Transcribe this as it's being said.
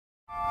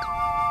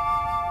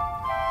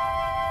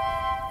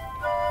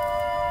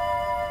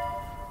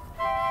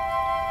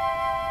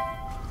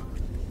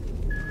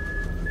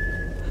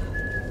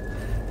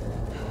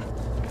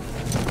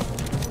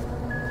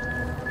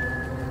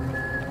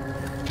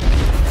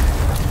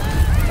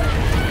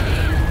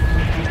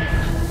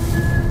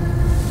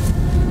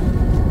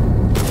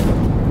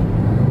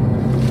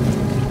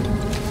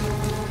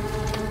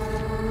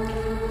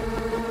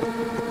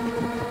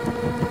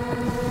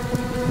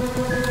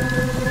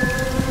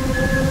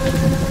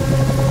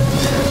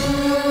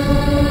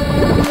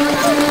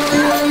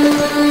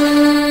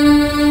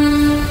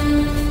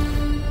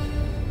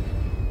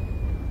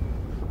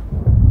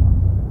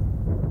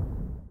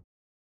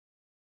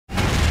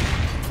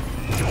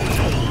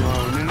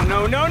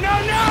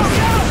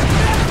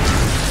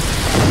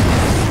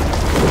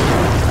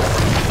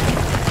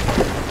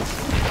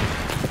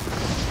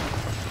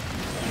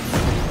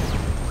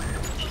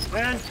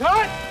And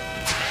cut!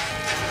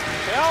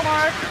 Tail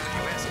mark.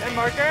 And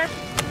marker.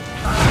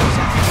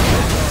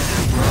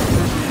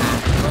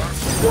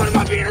 What am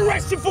I being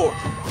arrested for?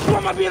 What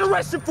am I being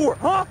arrested for,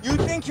 huh? You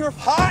think you're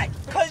hot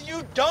because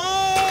you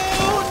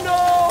don't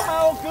know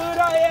how good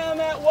I am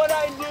at what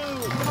I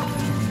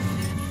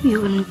do.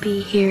 You wouldn't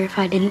be here if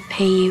I didn't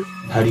pay you.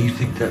 How do you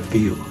think that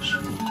feels?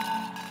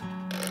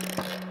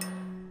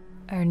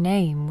 Her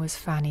name was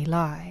Fanny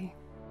Lai.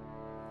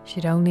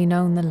 She'd only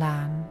known the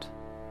land,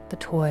 the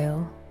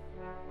toil.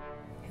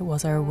 It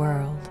was her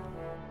world.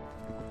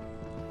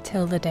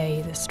 Till the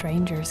day the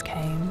strangers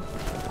came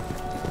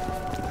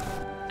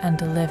and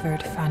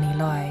delivered Fanny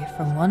Lai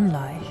from one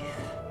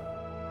life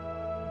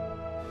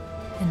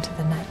into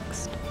the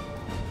next.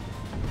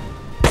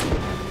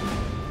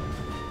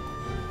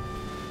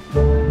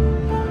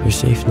 You're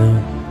safe now.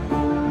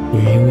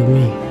 You're here with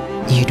me.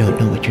 You don't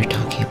know what you're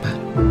talking about.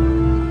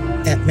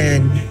 That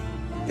man,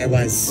 I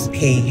was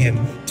paying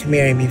him to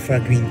marry me for a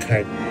green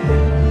card.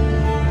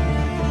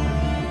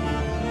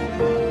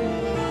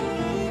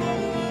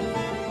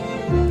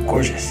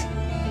 Gorgeous.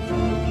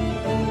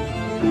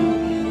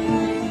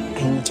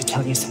 I need to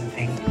tell you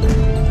something.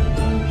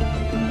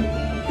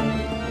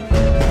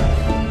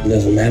 It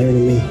doesn't matter to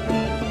me.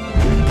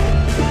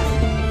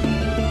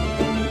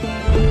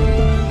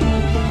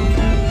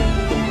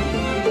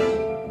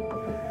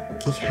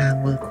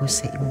 Gihangol ko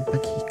sa imong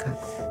paghikap.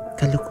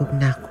 Kalukob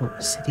na ako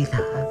sa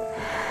dilaang.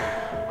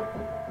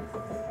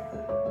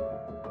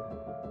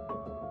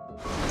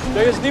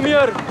 Jy is nie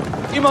meer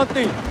iemand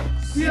nie.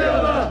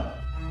 7.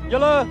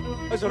 Julle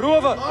is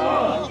rowe.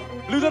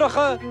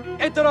 Bloederige,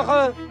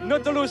 etterige,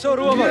 nuttelose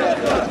rowe.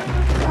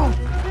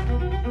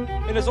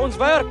 En is ons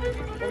werk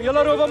om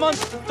julle roweman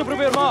te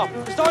probeer maak.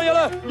 Verstaan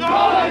julle? Ja,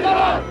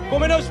 leier!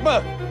 Kommunisme.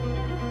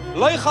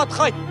 Luigat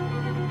geit.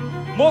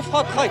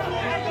 Mofgat geit.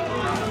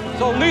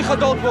 Sal nie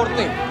geduld word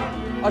nie.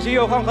 As jy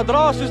jou gaan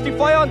gedra soos die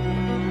vyand,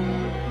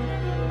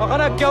 dan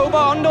gaan ek jou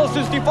behandel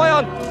soos die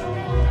vyand.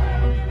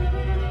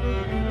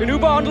 En hoe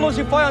behandel ons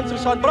die vyand,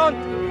 Sergeant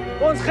Brand?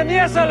 Ons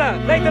genees hulle,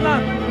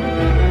 luitenant.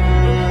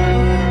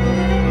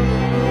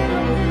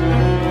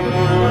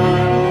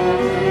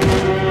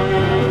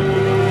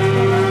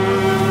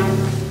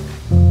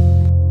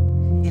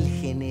 El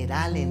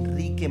general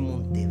Enrique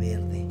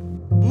Monteverde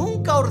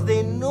nunca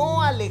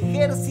ordenó al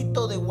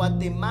ejército de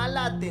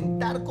Guatemala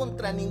atentar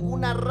contra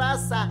ninguna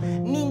raza,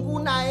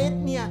 ninguna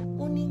etnia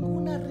o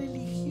ninguna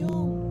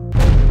religión.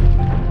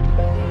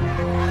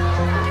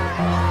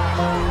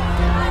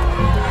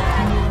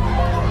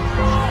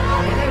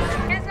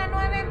 ¡Esa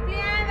nueva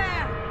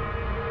empleada!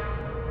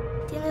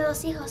 Tiene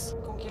 2 hijos.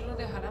 ¿Con quién los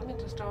dejará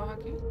mientras trabaja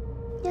aquí?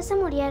 Ya se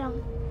murieron.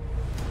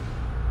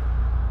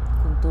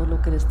 Con todo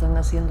lo que le están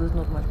haciendo es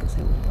normal que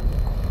se vuelva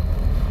loco.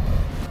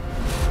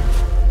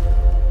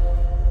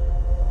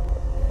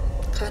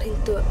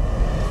 Karinto.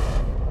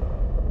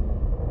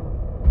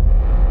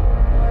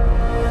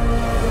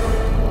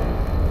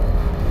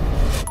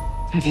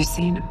 Have you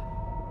seen him?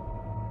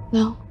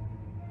 No.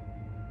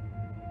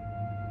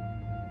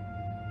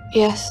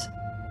 Yes,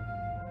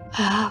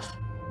 I have.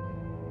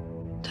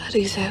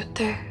 Daddy's out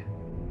there,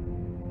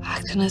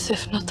 acting as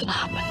if nothing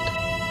happened.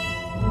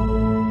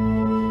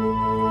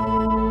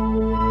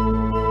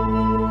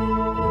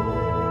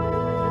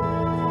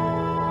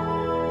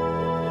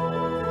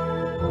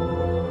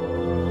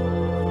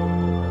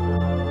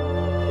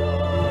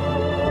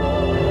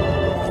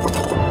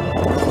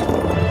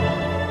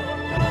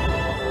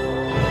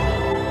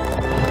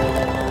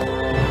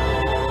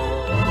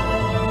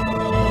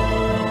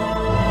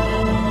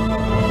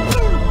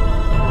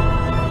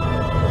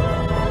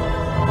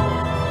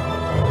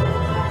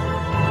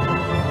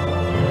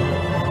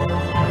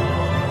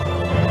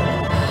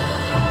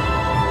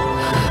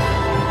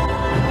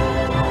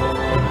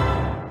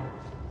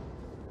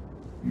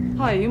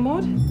 Hi, are you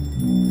Maud?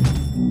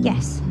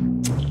 Yes.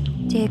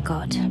 Dear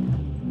God,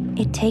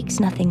 it takes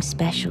nothing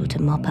special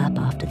to mop up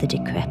after the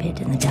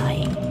decrepit and the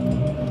dying.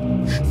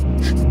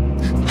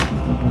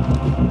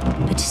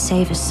 But to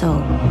save a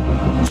soul,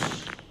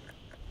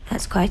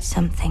 that's quite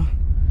something.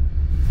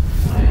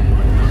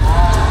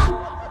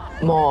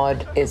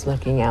 Maud is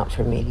looking out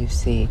for me, you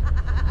see.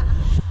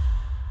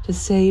 To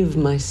save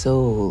my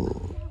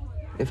soul,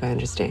 if I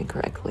understand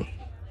correctly.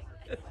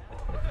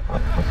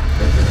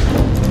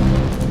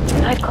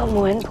 I've got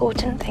more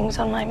important things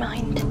on my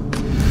mind.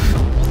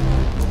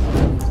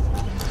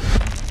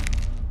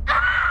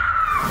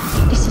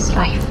 This is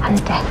life and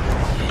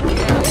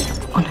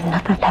death on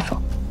another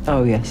level.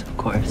 Oh, yes, of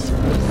course.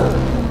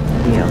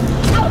 Yeah.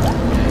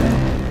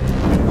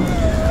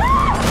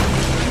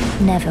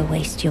 Never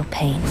waste your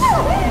pain.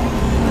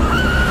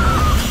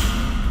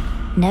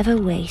 Never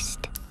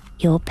waste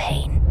your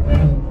pain.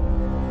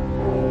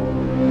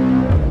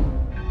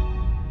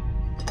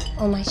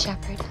 Oh, my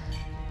shepherd,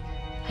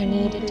 I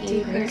need a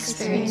deeper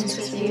experience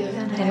with you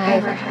than I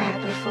ever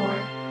had before.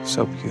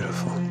 So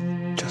beautiful,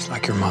 just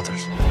like your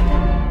mother's.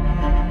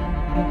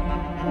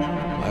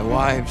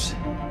 wives,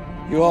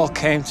 you all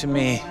came to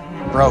me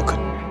broken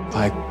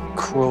by a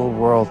cruel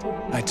world.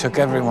 I took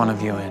every one of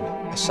you in.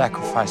 I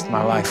sacrificed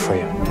my life for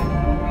you.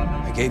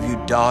 I gave you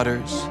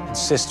daughters and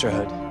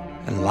sisterhood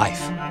and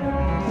life.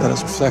 Let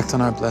us reflect on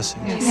our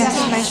blessings. Yes,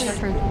 my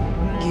shepherd.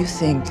 You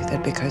think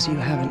that because you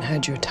haven't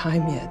had your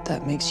time yet,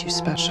 that makes you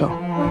special.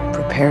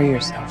 Prepare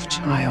yourself,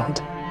 child.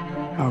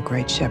 Our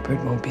great shepherd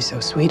won't be so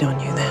sweet on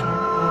you then.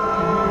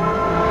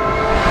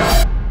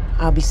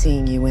 I'll be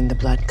seeing you when the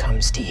blood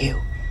comes to you.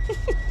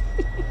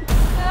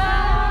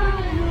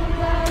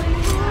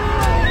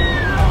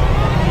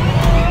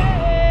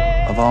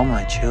 Of all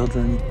my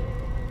children,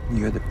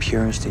 you're the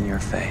purest in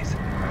your faith.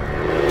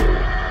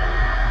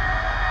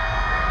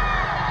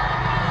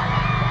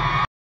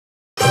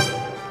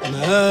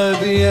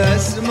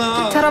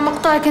 ترى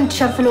مقطعك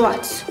انتشر في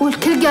الواتس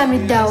والكل قام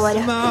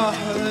يتداوله.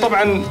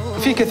 طبعا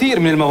في كثير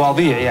من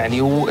المواضيع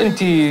يعني،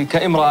 وانت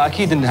كامراه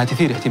اكيد انها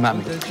تثير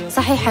اهتمامك.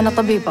 صحيح انا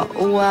طبيبه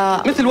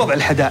مثل وضع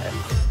الحدائق،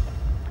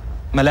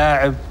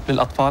 ملاعب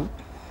للاطفال.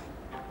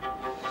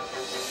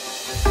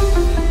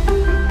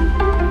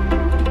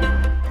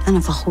 انا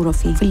فخوره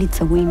فيك في اللي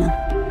تسوينه.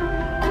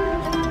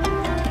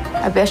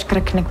 ابي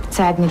اشكرك انك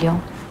بتساعدني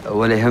اليوم.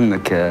 ولا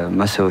يهمك،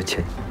 ما سويت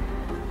شيء.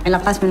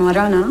 علاقات من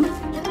ورانا.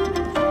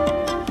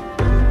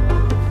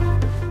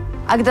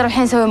 اقدر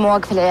الحين اسوي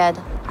مواقف العياده.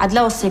 عاد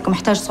لا اوصيكم،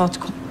 محتاج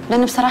صوتكم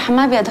لانه بصراحه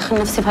ما ابي ادخل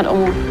نفسي في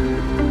هالامور.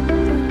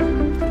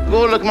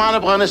 قول لك ما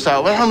نبغى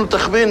نساء ونحن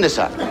منتخبين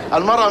نساء،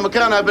 المراه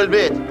مكانها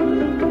بالبيت.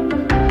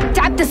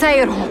 تعبت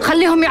اسايرهم،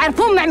 خليهم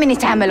يعرفون مع من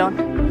يتعاملون.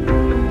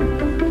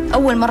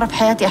 اول مره في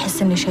حياتي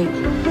احس اني شيء.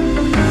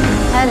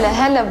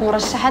 هلا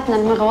بمرشحتنا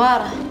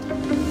المغواره.